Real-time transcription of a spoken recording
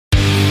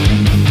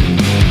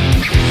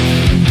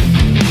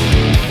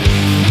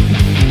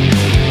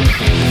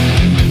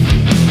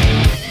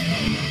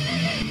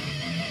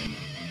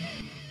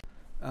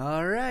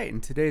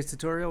today's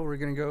tutorial, we're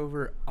going to go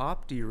over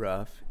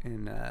OptiRough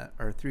in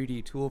our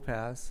 3D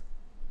toolpaths.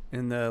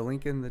 In the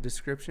link in the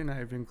description,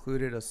 I've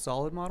included a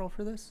solid model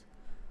for this.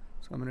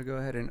 So I'm going to go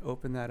ahead and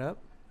open that up.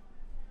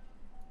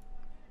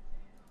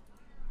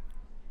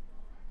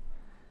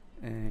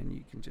 And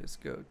you can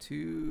just go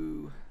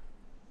to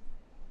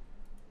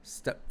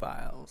Step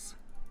Files.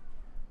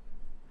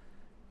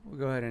 We'll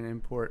go ahead and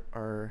import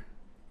our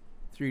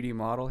 3D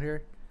model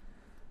here.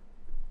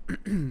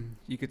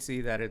 You could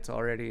see that it's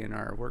already in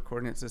our work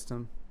coordinate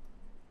system.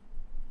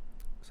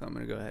 So I'm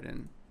going to go ahead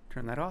and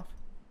turn that off.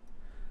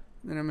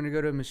 Then I'm going to go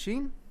to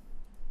Machine,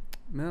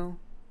 Mill.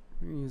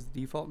 We're going to use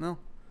the default mill.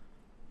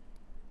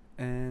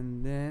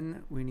 And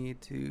then we need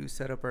to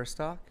set up our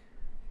stock.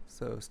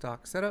 So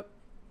stock setup,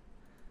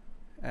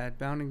 add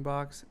bounding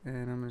box,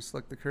 and I'm going to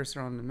select the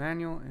cursor on the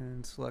manual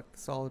and select the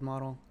solid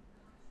model,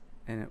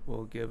 and it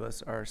will give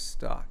us our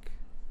stock.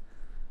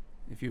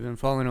 If you've been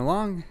following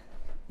along,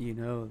 you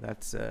know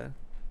that's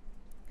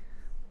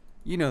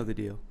you know the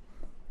deal.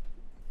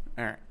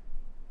 Alright,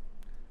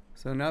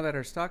 so now that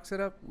our stock's set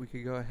up, we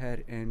could go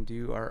ahead and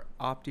do our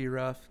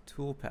OptiRough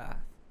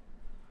toolpath.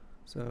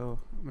 So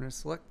I'm going to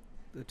select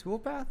the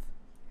toolpath,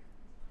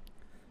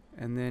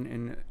 and then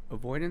in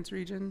avoidance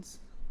regions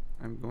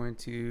I'm going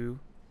to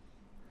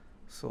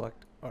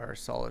select our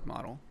solid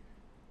model,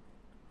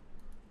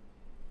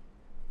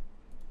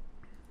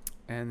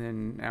 and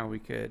then now we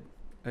could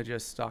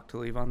adjust stock to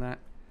leave on that.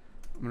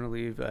 I'm going to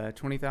leave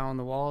 20 thou on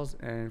the walls,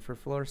 and for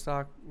floor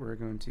stock we're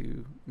going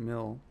to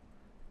mill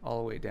all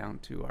the way down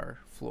to our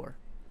floor.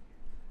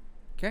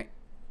 Okay,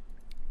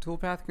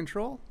 toolpath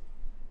control,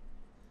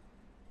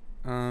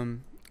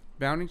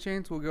 bounding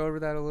chains, we'll go over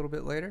that a little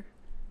bit later.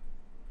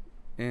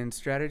 In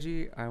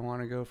strategy, I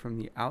want to go from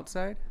the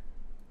outside,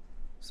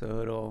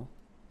 so it'll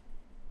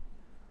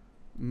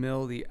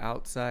mill the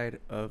outside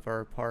of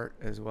our part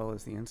as well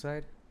as the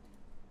inside.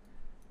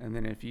 And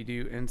then if you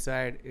do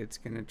inside, it's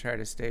going to try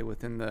to stay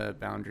within the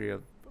boundary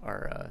of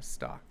our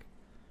stock.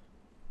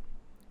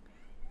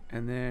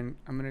 And then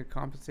I'm going to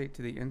compensate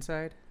to the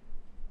inside.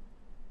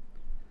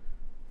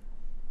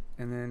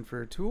 And then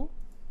for a tool,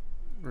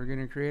 we're going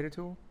to create a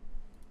tool.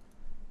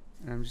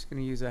 And I'm just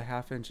going to use a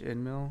 1/2 inch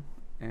end mill.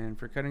 And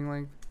for cutting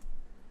length,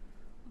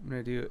 I'm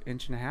going to do 1.5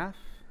 inches.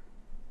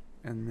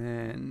 And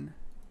then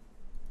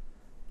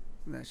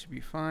that should be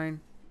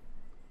fine.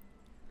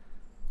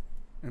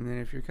 And then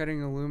if you're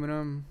cutting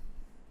aluminum,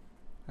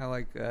 I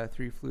like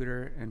 3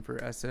 fluter, and for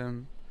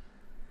SM,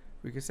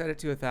 we could set it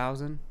to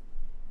 1,000.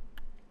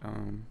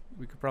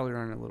 We could probably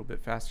run it a little bit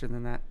faster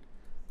than that,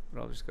 but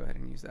I'll just go ahead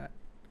and use that.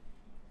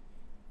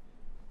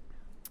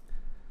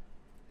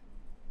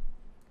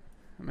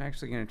 I'm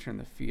actually going to turn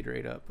the feed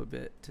rate up a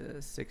bit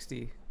to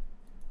 60.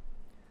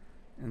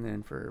 And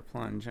then for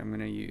plunge, I'm going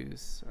to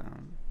use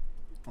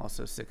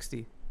also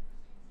 60.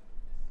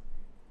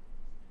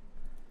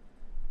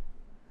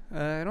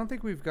 I don't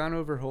think we've gone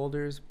over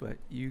holders, but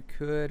you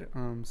could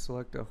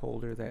select a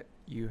holder that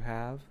you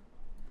have.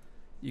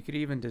 You could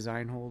even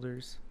design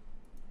holders.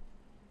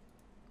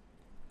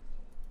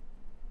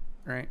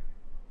 Right.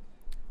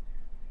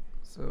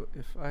 So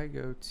if I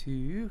go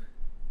to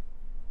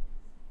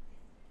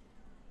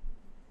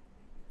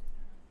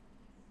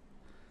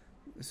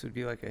this, would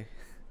be like a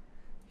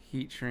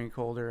heat shrink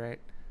holder,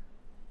 right?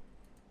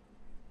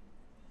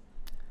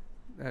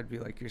 That'd be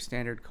like your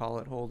standard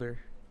collet holder.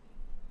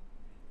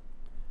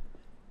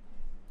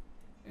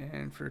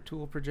 And for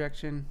tool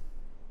projection,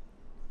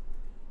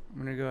 I'm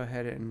going to go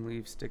ahead and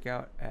leave stick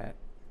out at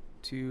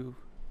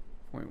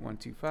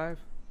 2.125,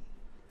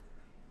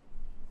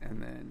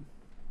 and then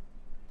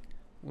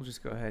we'll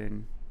just go ahead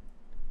and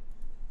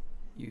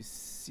use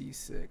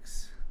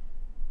C6.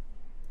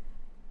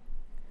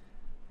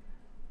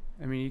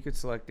 I mean, you could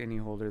select any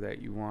holder that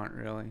you want,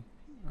 really,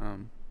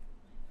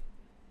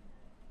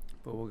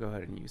 but we'll go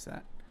ahead and use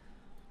that.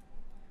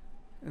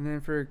 And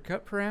then for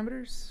cut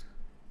parameters,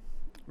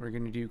 we're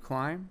going to do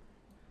climb.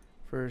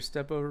 For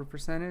step over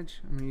percentage,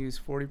 I'm going to use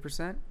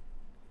 40%.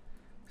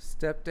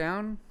 Step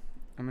down,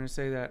 I'm going to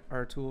say that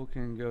our tool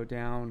can go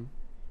down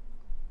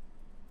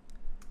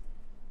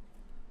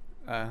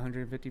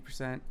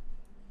 150%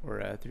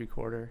 or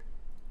 3/4.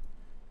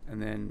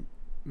 And then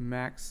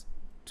max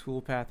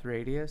toolpath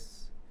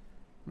radius,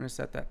 I'm going to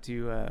set that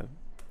to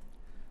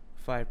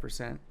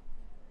 5%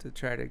 to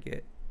try to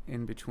get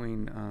in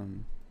between.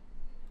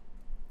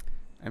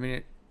 I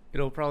mean,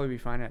 it'll probably be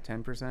fine at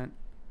 10%.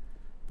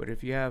 But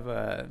if you have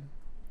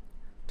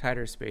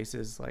tighter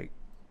spaces, like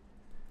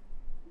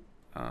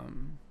a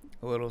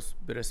little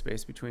bit of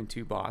space between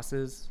two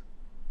bosses,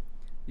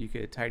 you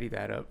could tidy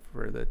that up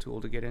for the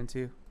tool to get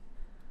into.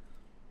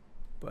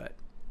 But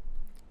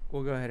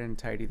we'll go ahead and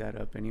tidy that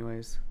up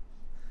anyways.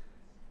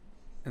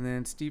 And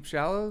then steep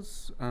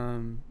shallows,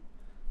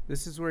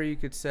 this is where you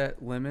could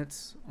set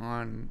limits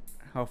on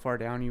how far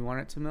down you want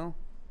it to mill.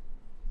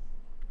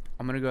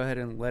 I'm going to go ahead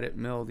and let it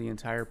mill the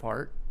entire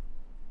part.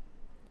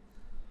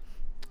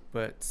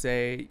 But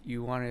say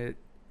you wanted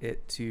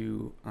it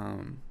to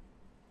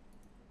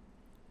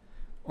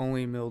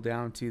only mill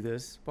down to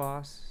this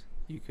boss,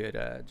 you could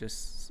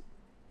just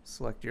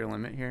select your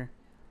limit here.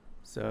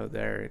 So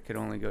there, it could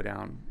only go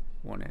down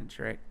 1 inch,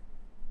 right?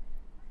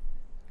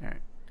 All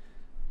right,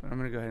 but I'm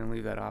gonna go ahead and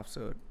leave that off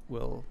so it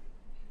will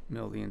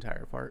mill the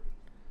entire part.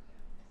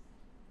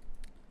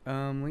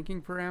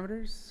 Linking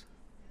parameters.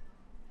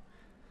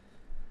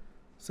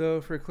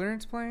 So for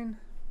clearance plane,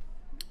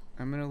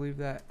 I'm gonna leave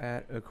that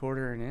at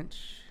 1/4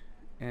 inch,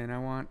 and I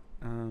want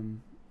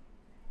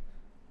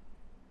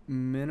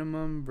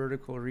minimum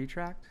vertical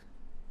retract,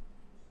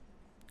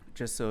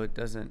 just so it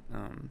doesn't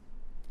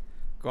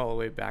go all the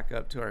way back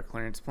up to our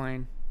clearance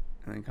plane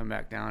and then come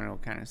back down. It'll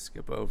kind of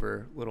skip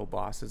over little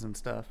bosses and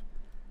stuff.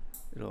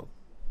 It'll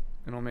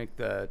make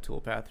the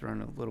toolpath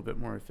run a little bit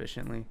more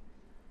efficiently.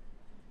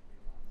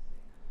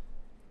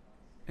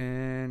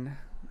 And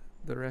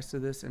the rest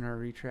of this in our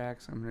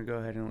retracts, I'm going to go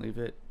ahead and leave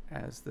it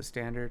as the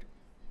standard.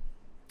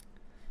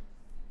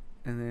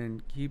 And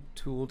then keep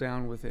tool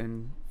down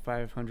within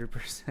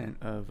 500%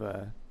 of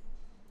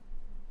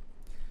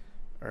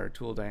our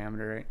tool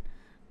diameter, right?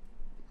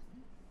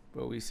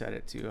 But we set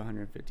it to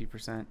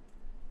 150%.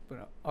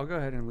 But I'll go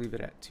ahead and leave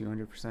it at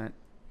 200%.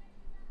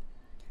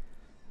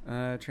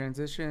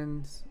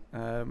 Transitions,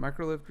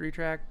 microlift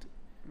retract,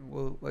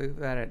 we'll leave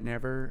that at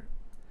never.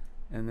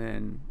 And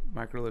then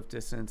microlift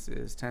distance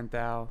is 10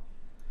 thou.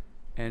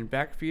 And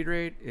back feed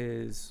rate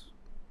is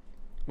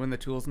when the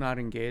tool's not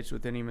engaged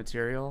with any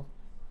material.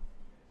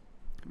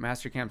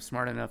 MasterCAM's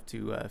smart enough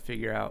to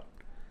figure out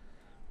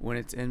when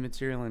it's in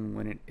material and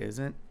when it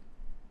isn't.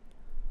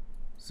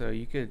 So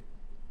you could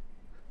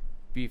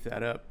beef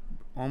that up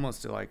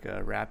almost to like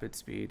a rapid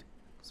speed.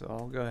 So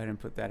I'll go ahead and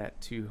put that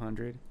at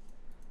 200.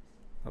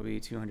 That'll be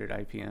 200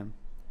 IPM.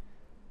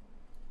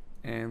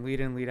 And lead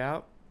in, lead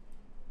out,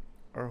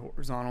 our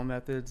horizontal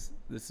methods,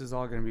 this is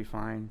all going to be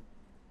fine.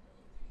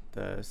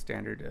 The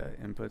standard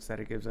inputs that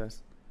it gives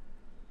us.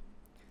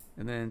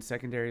 And then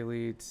secondary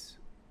leads,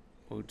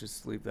 we'll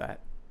just leave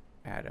that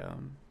at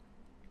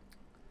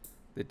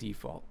the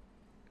default.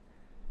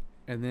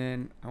 And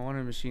then I want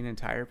to machine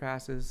entire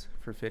passes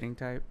for fitting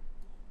type.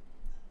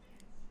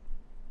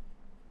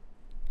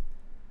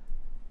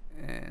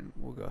 And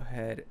we'll go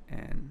ahead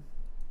and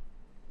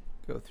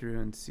go through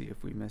and see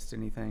if we missed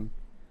anything.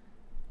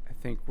 I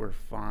think we're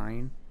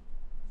fine.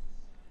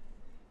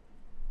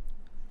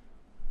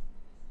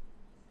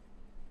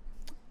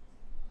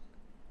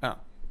 Oh,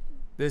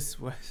 this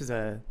was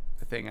a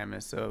thing I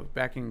missed. So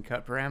back in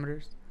cut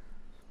parameters.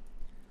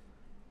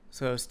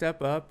 So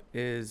step up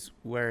is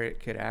where it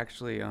could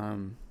actually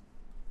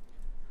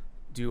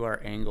do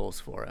our angles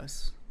for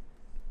us.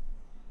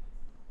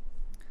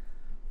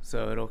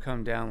 So it'll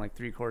come down like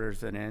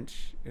 3/4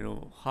 inch.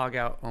 It'll hog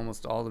out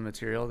almost all the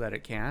material that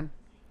it can.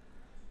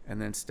 And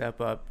then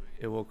step up,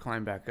 it will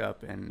climb back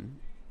up and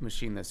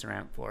machine this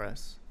ramp for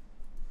us.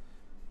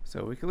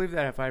 So we could leave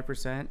that at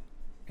 5%,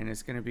 and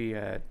it's going to be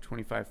a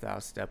 25 thou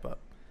step up.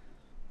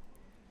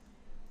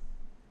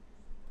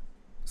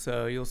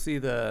 So you'll see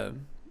the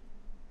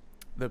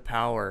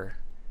power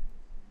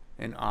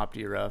in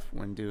OptiRough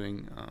when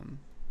doing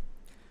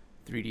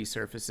 3D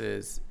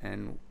surfaces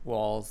and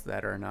walls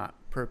that are not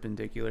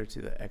perpendicular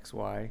to the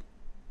XY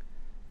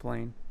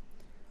plane.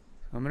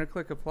 So I'm going to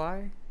click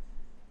apply,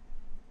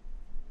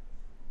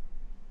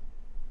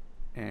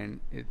 and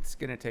it's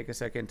going to take a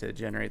second to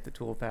generate the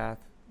tool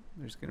path.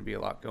 There's going to be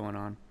a lot going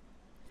on.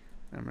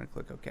 And I'm going to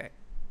click OK.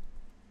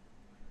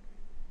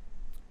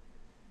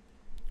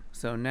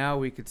 So now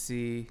we could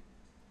see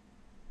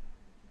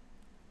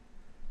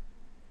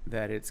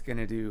that it's going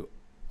to do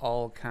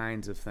all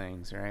kinds of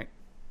things, right?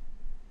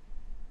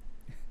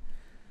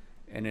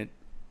 And it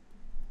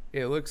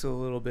looks a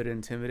little bit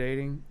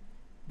intimidating,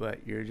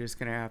 but you're just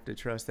going to have to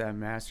trust that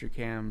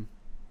MasterCAM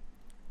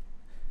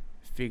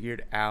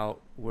figured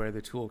out where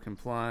the tool can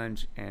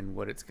plunge and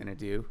what it's going to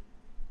do.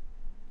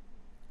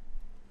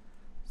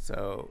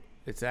 So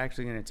it's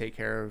actually going to take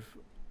care of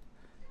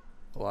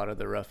a lot of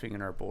the roughing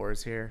in our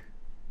bores here.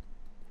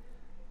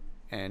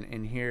 And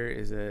in here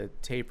is a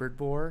tapered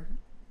bore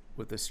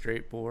with a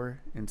straight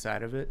bore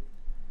inside of it.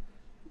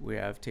 We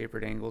have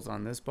tapered angles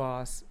on this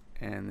boss,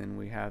 and then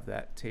we have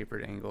that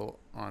tapered angle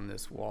on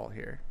this wall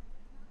here.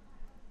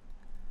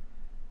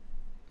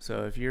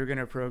 So if you're going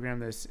to program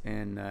this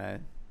in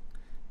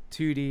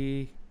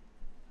 2D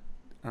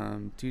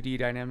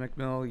dynamic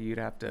mill, you'd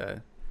have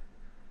to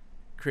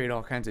create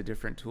all kinds of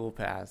different tool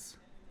paths.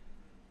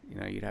 You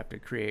know, you'd have to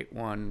create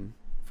one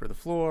for the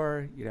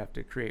floor, you'd have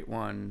to create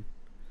one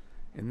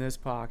in this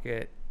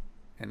pocket,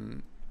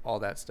 and all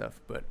that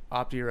stuff. But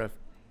OptiRough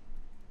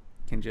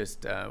can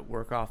just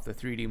work off the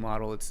 3D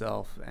model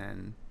itself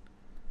and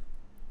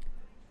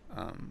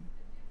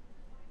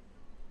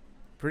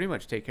pretty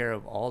much take care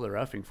of all the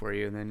roughing for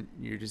you, and then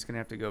you're just gonna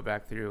have to go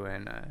back through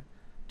and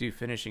do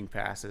finishing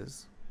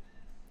passes.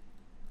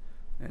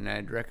 And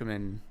I'd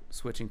recommend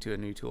switching to a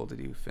new tool to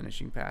do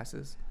finishing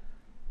passes.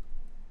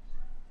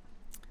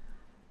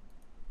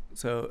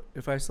 So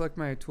if I select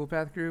my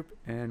toolpath group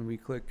and we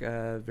click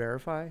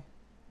verify,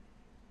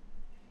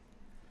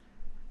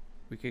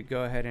 we could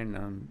go ahead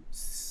and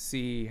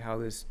see how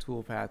this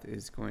toolpath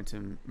is going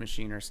to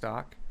machine our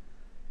stock.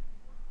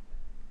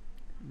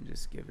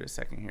 Just give it a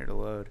second here to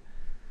load.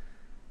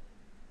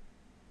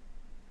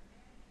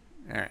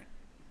 Alright,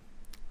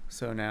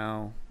 so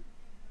now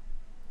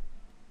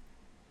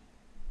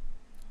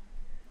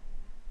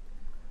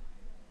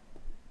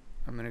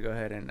I'm going to go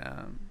ahead and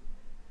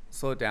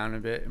slow it down a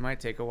bit. It might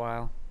take a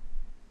while,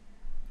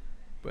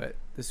 but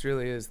this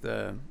really is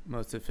the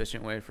most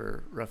efficient way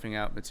for roughing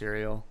out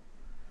material.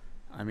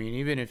 I mean,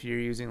 even if you're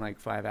using like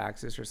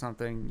 5-axis or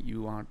something,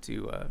 you want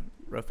to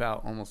rough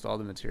out almost all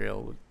the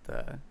material with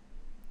the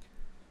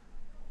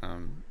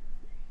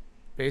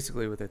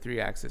basically with a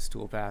 3-axis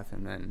toolpath,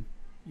 and then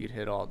you'd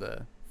hit all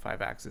the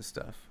 5-axis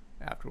stuff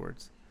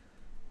afterwards.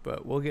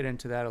 But we'll get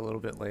into that a little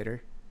bit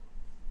later.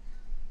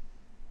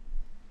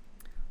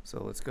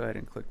 So let's go ahead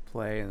and click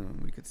play,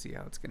 and we can see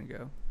how it's going to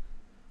go.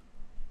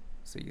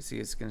 So you can see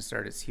it's going to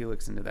start its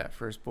helix into that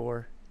first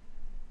bore.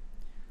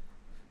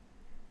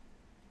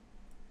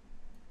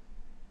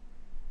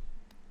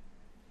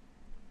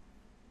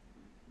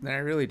 Then I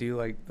really do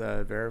like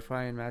the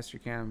verify in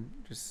MasterCAM,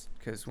 just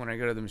because when I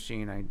go to the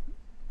machine,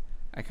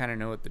 I kind of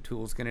know what the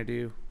tool's going to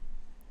do.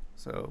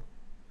 So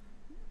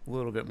a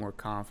little bit more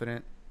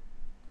confident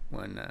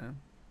when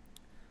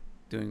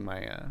doing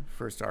my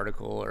first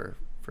article or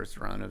first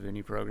run of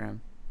any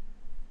program.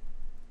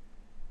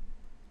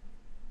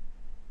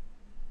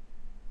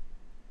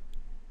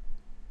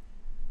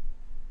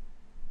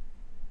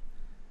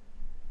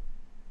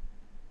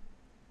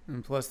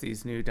 And plus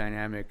these new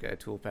dynamic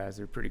toolpaths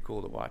are pretty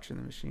cool to watch in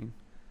the machine.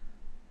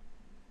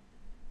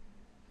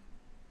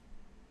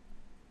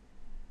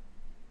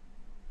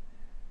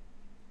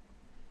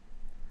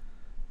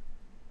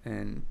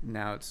 And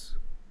now it's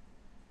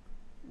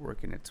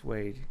working its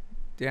way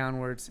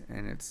downwards,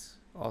 and it's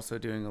also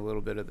doing a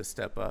little bit of the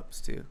step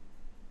ups too.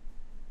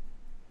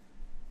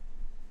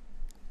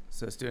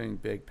 So it's doing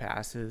big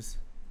passes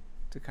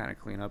to kind of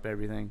clean up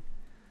everything,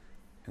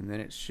 and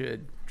then it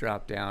should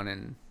drop down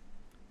and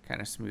kind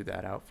of smooth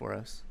that out for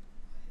us.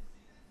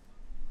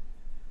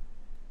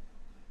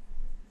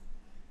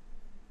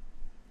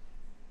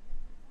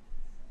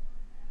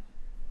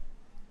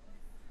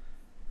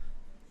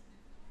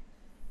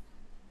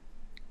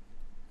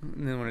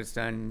 And then when it's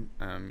done,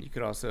 you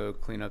could also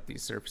clean up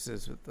these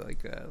surfaces with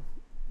like a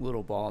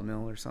little ball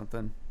mill or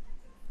something,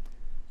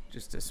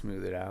 just to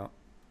smooth it out.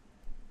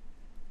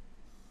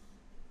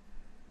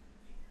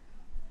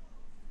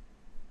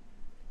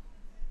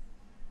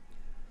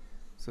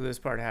 So this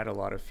part had a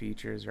lot of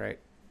features, right?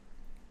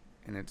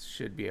 And it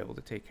should be able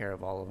to take care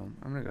of all of them.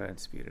 I'm gonna go ahead and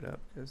speed it up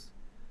because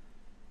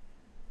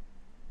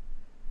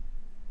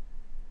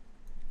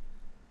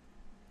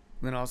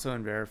then also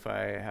in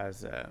verify it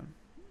has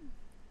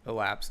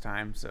elapsed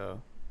time,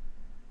 so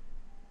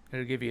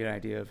it'll give you an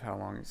idea of how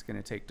long it's going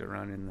to take to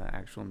run in the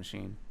actual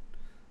machine.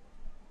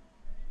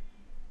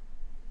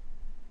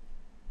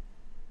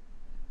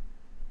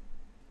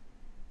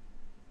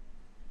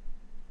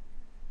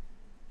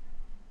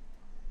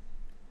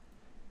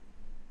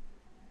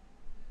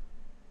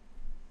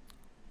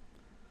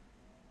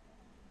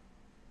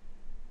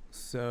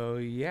 So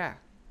yeah,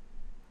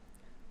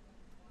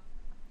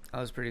 that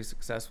was pretty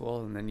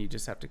successful, and then you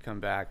just have to come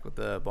back with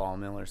the ball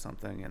mill or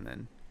something and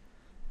then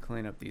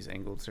clean up these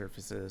angled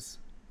surfaces,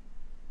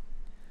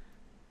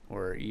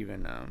 or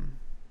even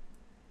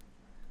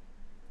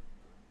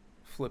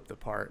flip the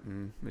part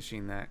and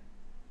machine that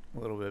a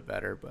little bit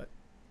better. But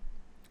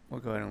we'll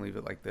go ahead and leave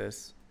it like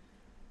this,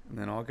 and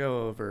then I'll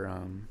go over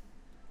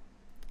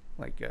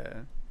like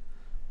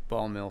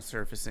ball mill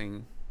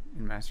surfacing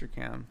in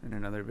MasterCAM in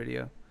another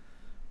video,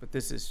 but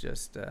this is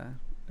just a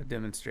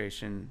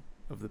demonstration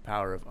of the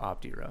power of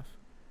OptiRough.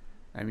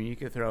 I mean, you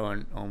could throw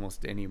in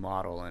almost any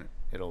model and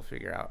it'll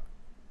figure out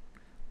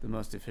the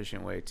most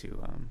efficient way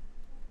to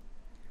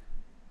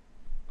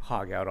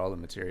hog out all the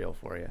material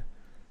for you.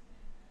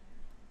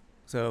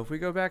 So if we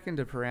go back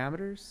into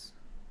parameters,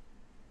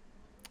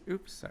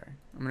 oops, sorry,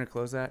 I'm going to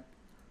close that.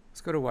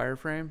 Let's go to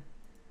wireframe.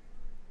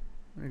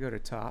 I'm going to go to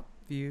top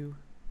view,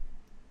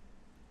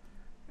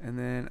 and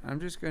then I'm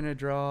just going to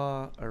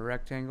draw a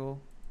rectangle.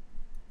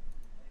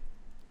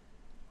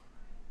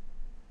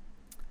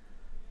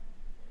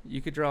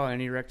 You could draw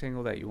any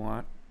rectangle that you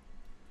want.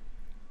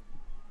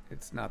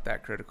 It's not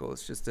that critical.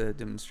 It's just a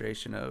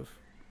demonstration of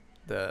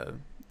the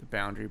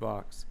boundary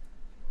box.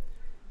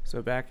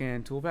 So back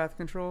in toolpath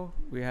control,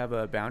 we have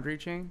a boundary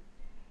chain,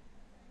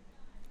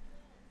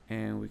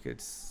 and we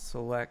could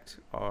select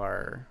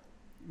our,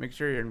 make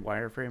sure you're in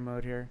wireframe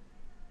mode here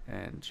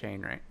and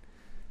chain right,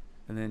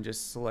 and then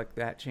just select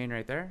that chain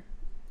right there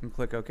and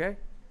click OK,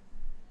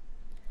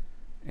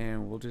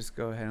 and we'll just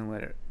go ahead and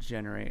let it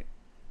generate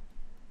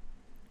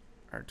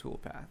our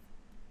toolpath.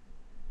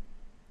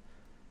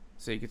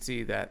 So you can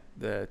see that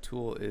the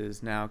tool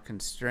is now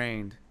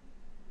constrained.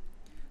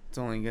 It's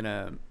only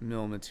gonna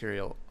mill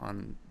material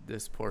on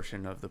this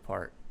portion of the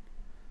part.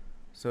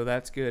 So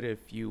that's good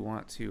if you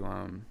want to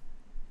I'm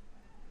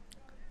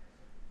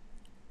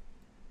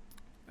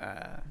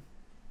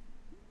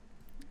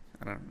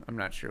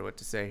not sure what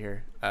to say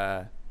here.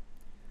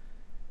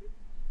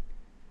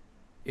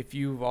 If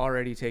you've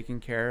already taken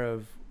care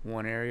of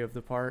one area of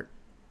the part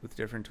with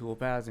different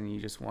toolpaths and you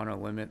just want to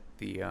limit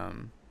the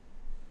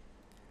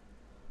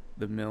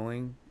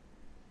milling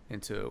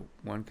into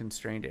one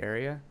constrained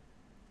area,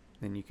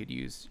 then you could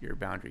use your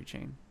boundary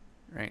chain,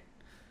 right?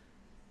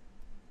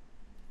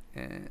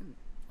 And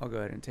I'll go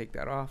ahead and take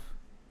that off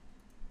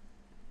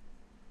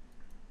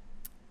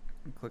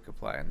and click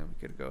apply, and then we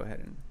could go ahead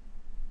and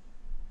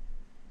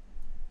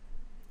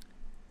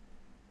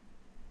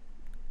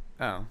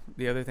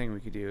the other thing we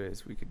could do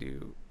is we could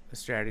do a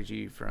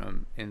strategy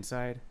from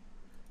inside,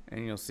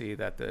 and you'll see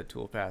that the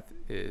toolpath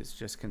is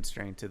just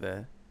constrained to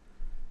the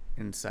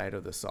inside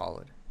of the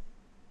solid.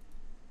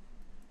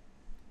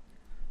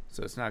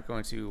 So it's not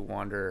going to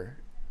wander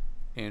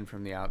in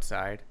from the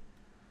outside,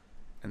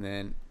 and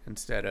then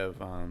instead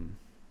of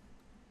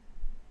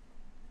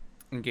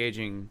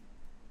engaging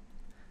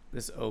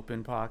this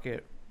open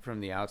pocket from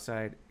the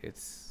outside,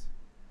 it's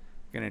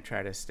going to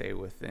try to stay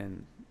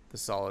within the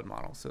solid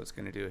model. So it's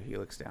going to do a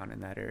helix down in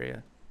that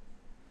area.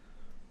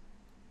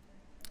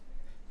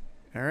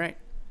 All right.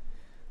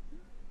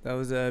 That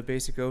was a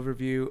basic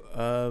overview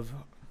of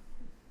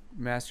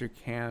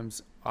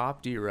MasterCAM's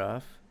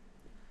OptiRough,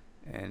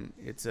 and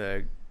it's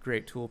a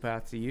great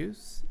toolpath to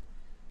use.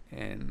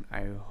 And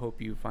I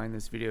hope you find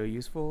this video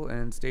useful,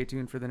 and stay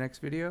tuned for the next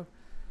video.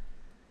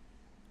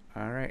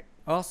 All right.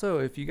 Also,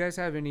 if you guys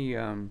have any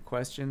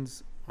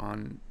questions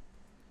on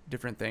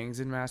different things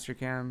in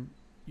MasterCAM,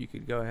 you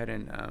could go ahead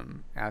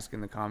and ask in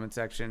the comment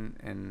section,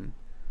 and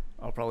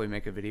I'll probably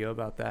make a video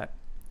about that.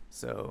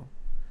 So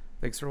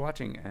thanks for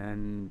watching,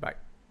 and bye.